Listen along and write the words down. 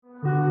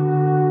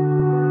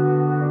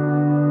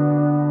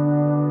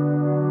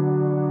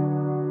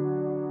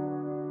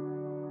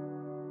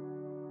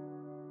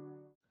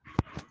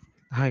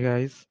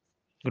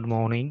Good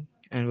morning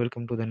and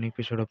welcome to the new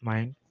episode of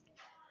mine.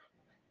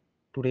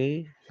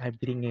 Today I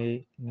bring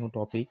a new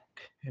topic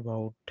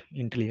about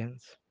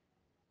intelligence.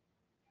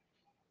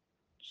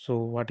 So,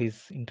 what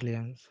is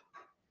intelligence?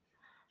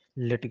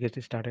 Let's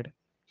get started.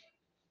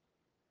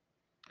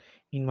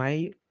 In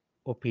my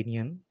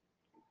opinion,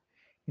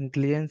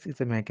 intelligence is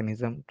a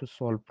mechanism to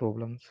solve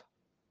problems,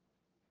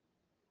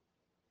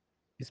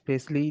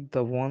 especially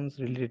the ones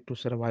related to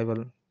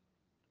survival.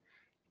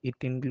 It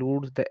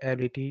includes the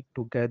ability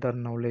to gather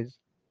knowledge,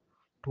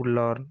 to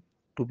learn,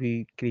 to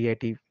be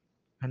creative,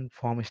 and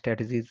form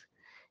strategies,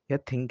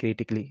 yet think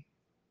critically.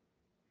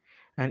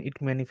 And it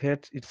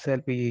manifests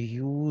itself in a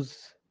huge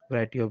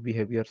variety of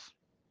behaviors.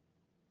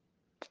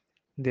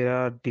 There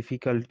are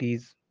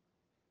difficulties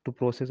to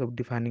process of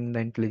defining the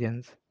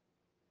intelligence.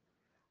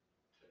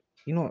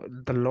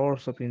 The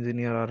lots of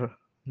engineers are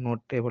not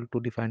able to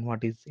define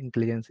what is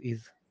intelligence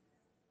is.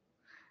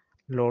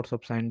 Lots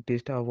of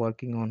scientists are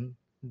working on,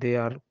 they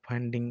are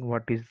finding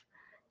what is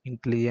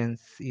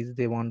intelligence is,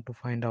 they want to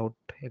find out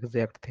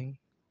exact thing.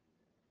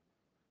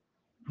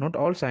 Not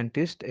all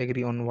scientists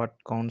agree on what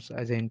counts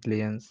as a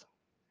intelligence.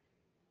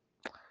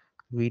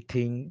 We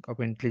think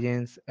of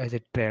intelligence as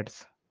a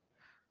traits,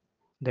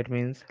 that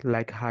means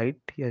like height,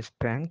 yes,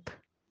 strength,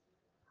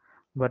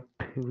 but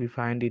we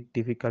find it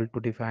difficult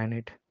to define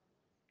it.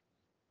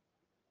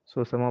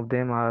 So some of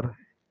them are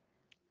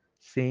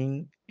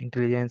seeing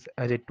intelligence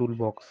as a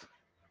toolbox.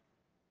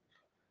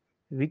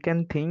 We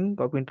can think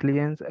of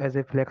intelligence as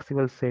a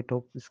flexible set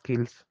of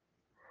skills,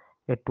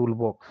 a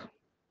toolbox.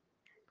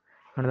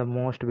 And the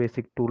most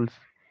basic tools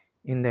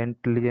in the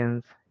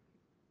intelligence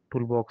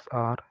toolbox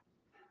are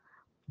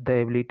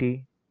the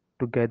ability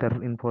to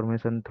gather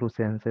information through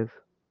senses,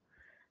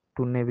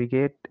 to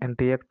navigate and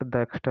react to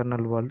the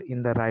external world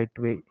in the right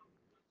way,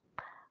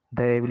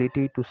 the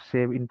ability to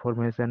save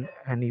information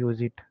and use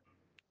it,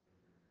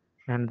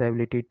 and the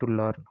ability to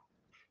learn.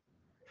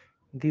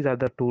 These are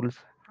the tools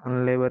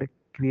unlever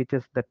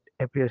creatures that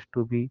appears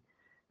to be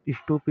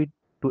stupid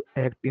to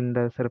act in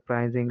the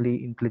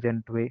surprisingly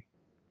intelligent way.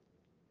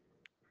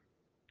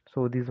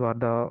 So these were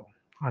the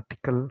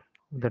article of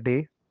the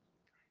day.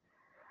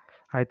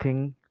 I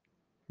think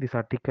this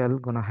article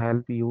gonna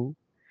help you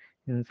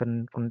in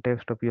some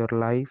context of your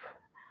life,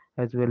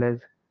 as well as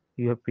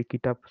you have picked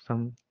it up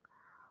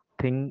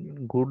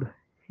something good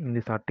in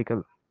this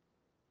article.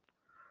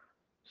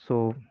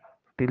 So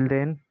till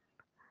then,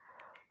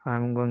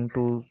 I'm going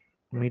to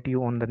meet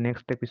you on the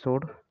next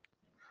episode.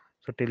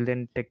 So till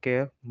then, take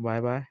care,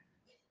 bye bye,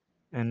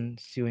 and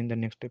see you in the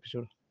next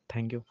episode.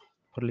 Thank you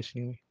for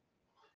listening me.